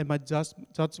 and my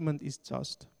judgment is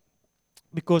just.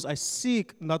 Because I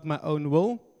seek not my own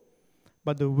will,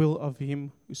 but the will of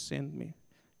him who sent me.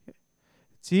 Okay.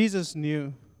 Jesus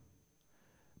knew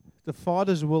the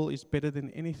Father's will is better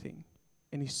than anything.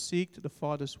 And he seeked the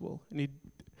Father's will.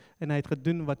 En hy het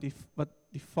gedoen wat die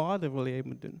Vader wil hy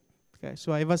moet doen. Okay,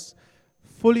 so hy was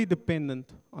fully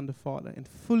dependent on the Father and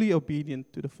fully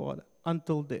obedient to the Father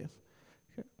until death.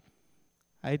 Okay.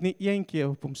 Hy het nie een keer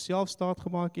op homself staat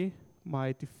gemaak nie, maar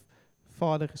hy het die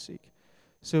Vader geseek.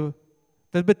 So,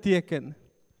 dit beteken,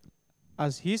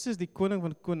 as Jesus die koning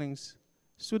van konings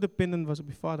so dependent was op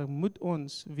die Vader, moet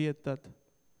ons weet dat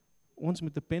ons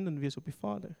moet dependent wees op die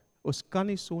Vader. Ons kan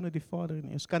nie sonder die Vader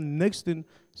nie. Ons kan niks doen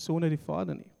sonder die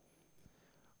Vader nie.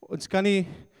 Ons kan nie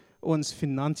ons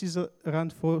finansies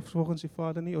rand volgens die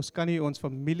Vader nie. Ons kan nie ons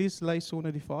families lei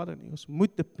sonder die Vader nie. Ons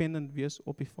moet dependent wees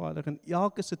op die Vader in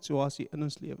elke situasie in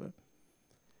ons lewe.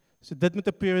 So dit moet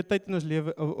 'n prioriteit in ons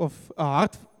lewe of 'n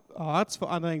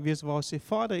hartsverandering wees waar ons sê,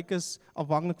 Vader, ek is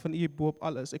afhanklik van U bo op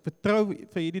alles. Ek vertrou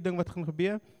vir hierdie ding wat gaan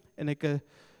gebeur en ek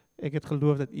het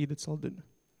geloof dat U dit sal doen.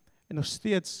 En nog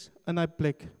steeds in hy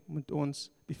plek moet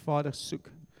ons die Vader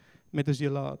soek met ons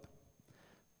hele hart.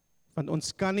 Want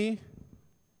ons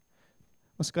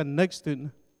kan niks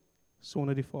doen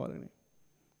sonder die Vader nie.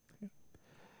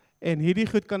 En hierdie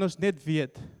goed kan ons net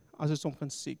weet as ons hom gaan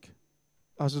soek.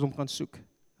 As ons hom gaan soek.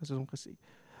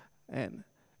 En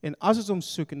as ons hom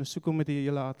soek en ons soek hom met die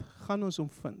hele hart, gaan ons hom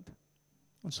vind.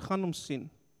 Ons gaan hom sien.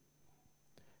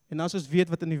 En as ons weet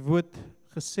wat in die woord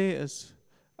gesê is,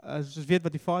 as ons weet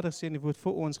wat die Vader sê in die woord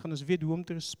vir ons, gaan ons weet hoe om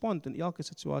te respond in elke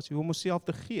situasie, hoe om onsself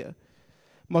te gee.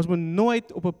 Maar ons moet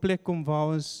nooit op 'n plek kom waar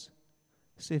ons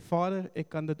sê, Vader, ek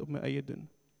kan dit op my eie doen.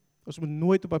 Ons moet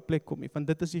nooit op 'n plek kom nie, want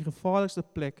dit is die gevaarlikste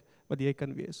plek wat jy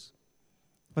kan wees.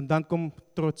 Want dan kom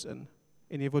trots in,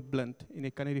 en jy word blind, en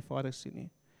jy kan nie die Vader sien nie.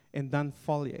 En dan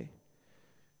val jy.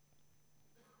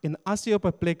 En as jy op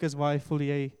 'n plek is waar jy voel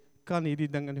jy kan hierdie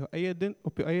ding op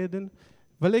jou eie doen,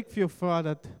 wil ek vir jou vra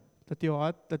dat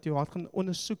jou hart gaan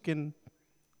ondersoek en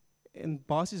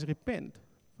basies repent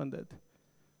van dit.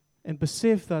 En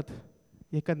besef dat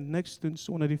jy kan niks doen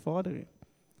sonder die Vader nie.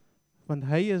 Want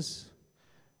hy is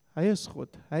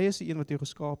God. Hy is die een wat jou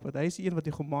geskaap het. Hy is die een wat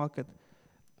jou gemaak het.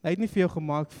 Hy het nie vir jou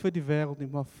gemaak vir die wêreld nie,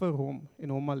 maar vir hom en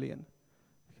hom alleen.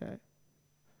 Okay.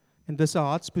 En dis 'n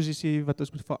hartsposisie wat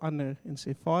ons moet verander en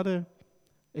sê, Vader,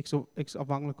 ek is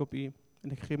afhanklik op U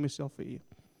en ek gee myself vir U.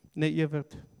 Nee,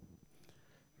 Ewert.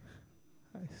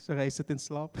 So hy sit in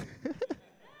slaap.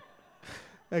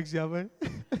 Ek's jammer.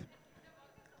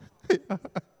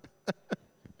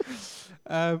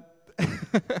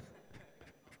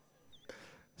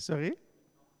 Sorry?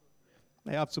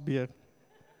 Nee, absorbeer.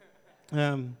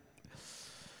 Ek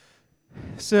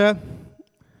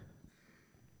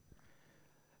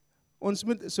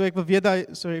wil weer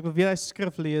daai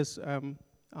skrif lees,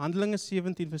 Handelinge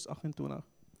 17 vers 28.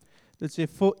 Dit sê,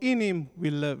 for in him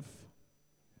we live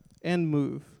and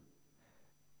move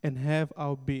and have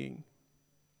our being.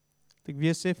 Ek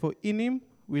weer sê, for in him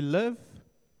we live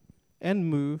and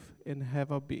move and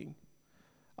have our being.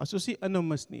 As ons nie in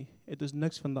hom is nie, het ons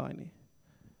niks van daai nie.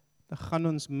 Dan gaan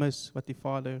ons mis wat die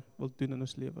Vader wil doen in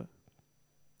ons lewe.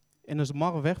 En ons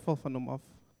mag wegval van hom af.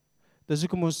 Dis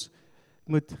hoekom ons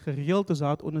moet gereeld ons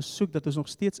hart ondersoek, dat ons nog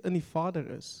steeds in die Vader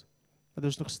is. Dat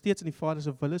ons nog steeds in die Vader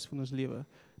se wil is van ons lewe.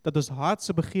 Dat ons hart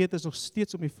se begeerte is nog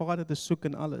steeds om die Vader te soek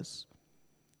in alles.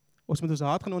 Ons moet ons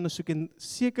hart gaan ondersoek en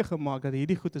seker gemaak dat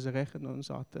hierdie goed is reg in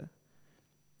ons harte.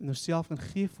 En ons self gaan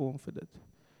gee vir hom vir dit.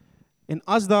 En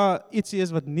as daar iets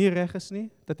is wat nie reg is nie,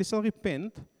 dat jy sal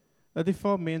repent, dat jy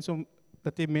vir mense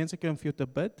dat jy mense kry om vir jou te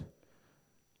bid,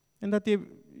 en dat jy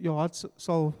jou hart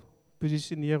sal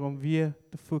posisioneer om weer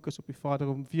te fokus op die Vader,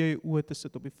 om weer jou oë te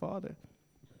sit op die Vader.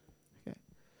 Okay.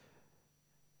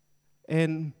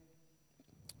 En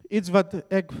iets wat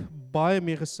ek baie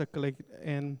meer gesukkel het,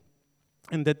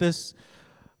 en dit is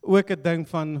ook 'n ding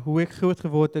van hoe ek groot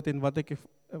geword het en wat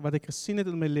ek gesien het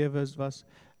in my lewe was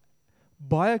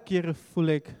baie kere voel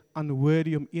ek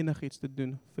unworthy om enigiets te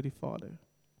doen vir die Vader.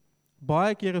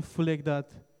 Baie kere voel ek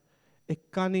dat ek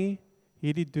kan nie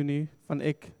hierdie doen nie, van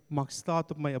ek maak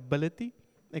staat op my ability,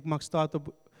 ek maak staat op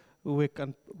hoe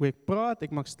ek praat,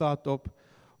 ek maak staat op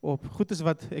goedes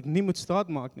wat ek nie moet staat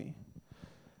maak nie.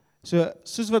 So,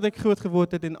 soos wat ek groot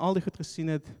geword het en al die goed gesien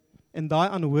het, en daai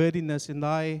unworthiness en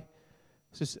daai,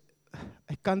 soos,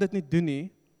 ek kan dit nie doen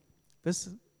nie, dis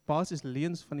basies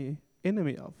leuns van die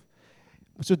enemy af.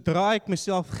 Sodra ek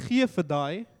myself gee vir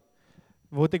daai,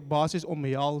 word ek basies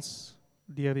omhels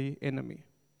deur die enemy.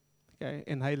 Okay?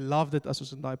 En hy love dit as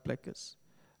ons in daai plek is.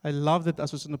 Hy love dit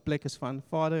as ons in 'n plek is van,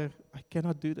 Father, I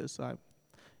cannot do this.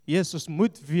 Yes, ons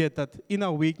moet weet dat in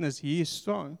our weakness, he is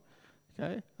strong.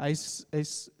 Okay? Hy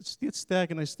is steeds sterk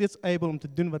en hy is steeds able om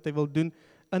te doen wat hy wil doen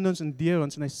in ons en deur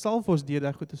ons, en hy sal vir ons deur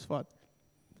daai goed vat.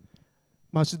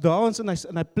 Maar sodra ons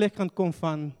in hy plek gaan kom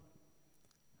van,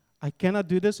 I cannot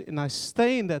do this, and I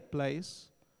stay in that place,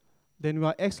 then we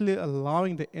are actually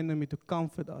allowing the enemy to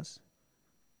comfort us.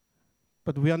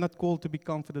 But we are not called to be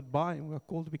comforted by him. We are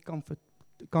called to be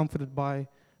comforted by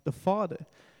the Father.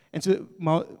 En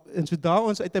sodra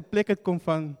ons uit 'n plek het kom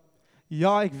van,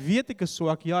 ja, ek weet ek is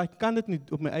swak, ja, ek kan dit nie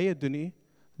op my eie doen nie.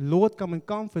 Lord, come and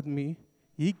comfort me.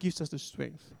 He gives us the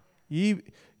strength. He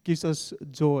gives us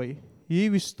joy. He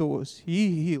restores. He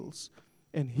heals.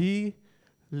 And he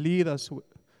leads us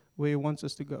where he wants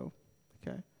us to go.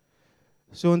 Okay.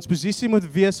 So ons posisie moet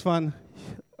wees van,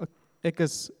 ek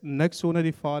is niks sonder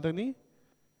die Vader nie,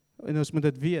 en ons moet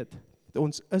dit weet,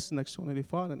 ons is niks sonder die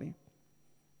Vader nie.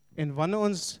 En wanneer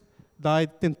ons daai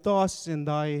temptasies en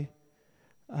daai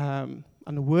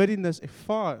unworthiness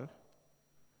ervaar,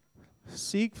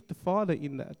 seek the Father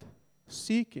in that.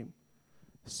 Seek him.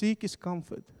 Seek his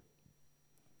comfort.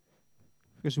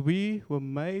 Because we were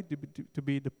made to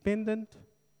be dependent,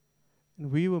 and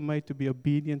we were made to be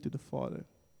obedient to the Father.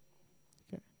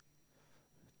 Okay.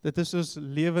 Dit is ons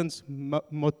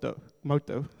lewensmotto.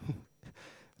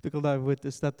 Ek al daai woord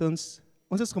is dat ons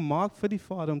is gemaak vir die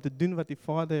Vader om te doen wat die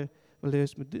Vader wil hê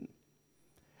ons moet doen.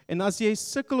 En as jy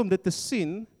sukkel om dit te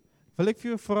sien, wil ek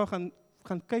vir jou vra,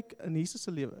 gaan kyk in Jesus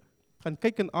se lewe. Gaan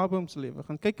kyk in Abraham se lewe,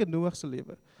 gaan kyk in Noag se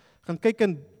lewe, gaan kyk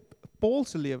in Paul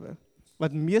se lewe,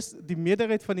 wat die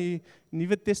meerderheid van die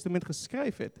Nuwe Testament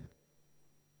geskryf het.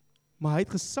 Maar hy het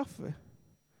gesuffer.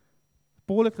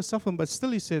 Paul het gesuffer, but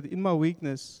still he said, in my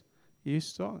weakness, he is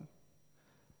strong.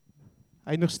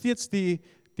 Hy nog steeds die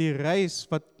reis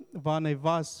waarin hy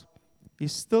was, he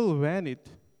still ran it,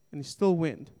 and he still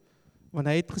went. Want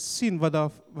hy het gesien wat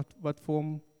vir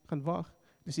hom gaan wag.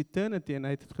 Dis eternity, en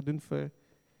hy het dit gedoen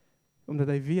omdat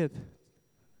hy weet,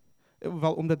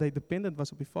 omdat hy dependent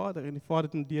was op die Vader, en die Vader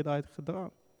het hom deur daai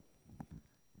gedra.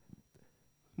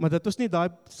 Maar dat ons nie daai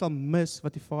sal mis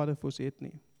wat die Vader vir ons het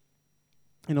nie.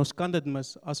 En ons kan dit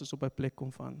mis as ons op 'n plek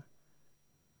kom van,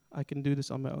 I can do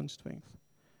this on my own strength.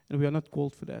 And we are not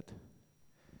called for that.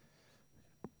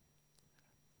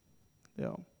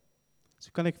 Ja.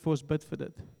 So kan ek vir ons bid vir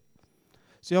dit.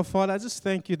 So ja, Father, I just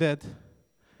thank you that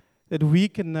we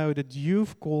can know that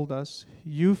you've called us,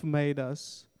 you've made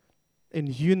us, and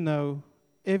you know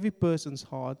every person's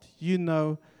heart. You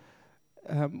know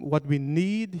what we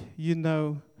need. You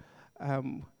know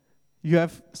you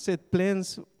have set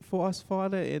plans for us,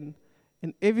 Father,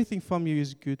 and everything from you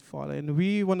is good, Father. And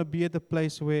we want to be at a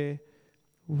place where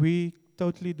we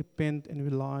totally depend and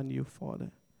rely on you,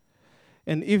 Father.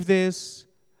 And if there's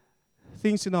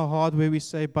things in our heart where we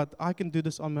say, but I can do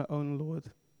this on my own,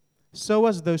 Lord, show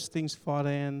us those things,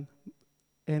 Father,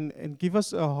 and give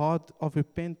us a heart of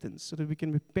repentance so that we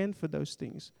can repent for those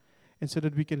things and so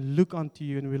that we can look unto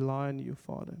you and rely on you,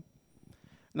 Father.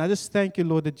 And I just thank you,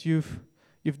 Lord, that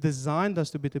you've designed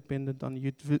us to be dependent on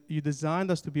you. You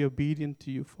designed us to be obedient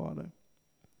to you, Father.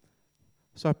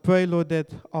 So I pray, Lord,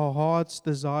 that our heart's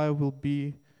desire will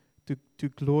be to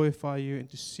glorify you and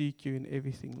to seek you in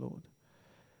everything, Lord.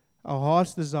 Our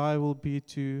heart's desire will be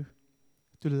to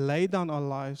lay down our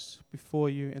lives before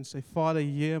you and say, Father,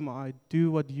 here am I,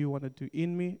 do what you want to do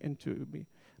in me and through me.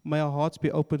 May our hearts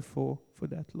be open for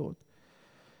that, Lord.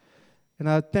 And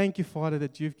I thank you, Father,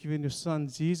 that you've given your Son,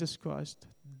 Jesus Christ,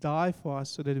 die for us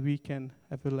so that we can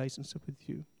have a relationship with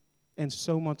you and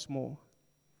so much more.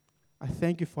 I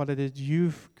thank you, Father, that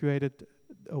you've created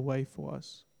a way for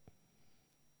us.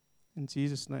 In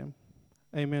Jesus' name,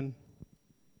 amen.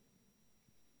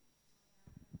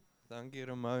 Dankie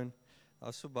Ramone.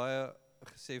 Daar's so baie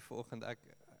gesê vanoggend.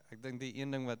 Ek dink die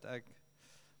een ding wat ek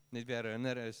net weer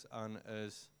herinner is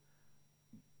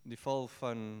die val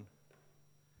van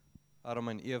Adam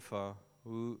en Eva,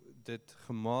 hoe dit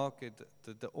gemaak het,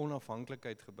 dit 'n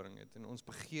onafhanklikheid gebring het en ons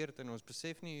begeerte en ons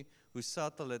besef nie hoe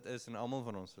subtle dit is in almal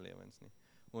van ons lewens nie.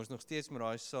 Ons nog steeds met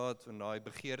daai saad en daai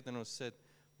begeerte in ons sit.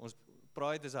 Ons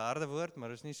pride is 'n harde woord,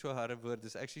 maar is nie so 'n harde woord.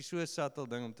 Dis actually so 'n subtle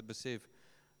ding om te besef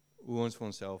hoe ons vir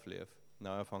onsself leef.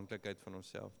 Nou afhanklikheid van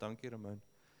onsself. Dankie Ramone.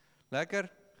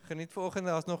 Lekker, geniet vanoggend,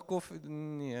 daar's nog koffie.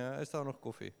 Nee, is daar nog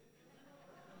koffie?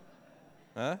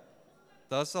 Hæ?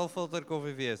 Daar sal filter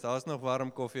koffie wees. Daar's nog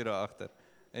warm koffie daar agter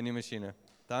in die masjiene.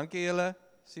 Dankie julle.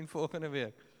 Sien volgende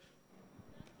week.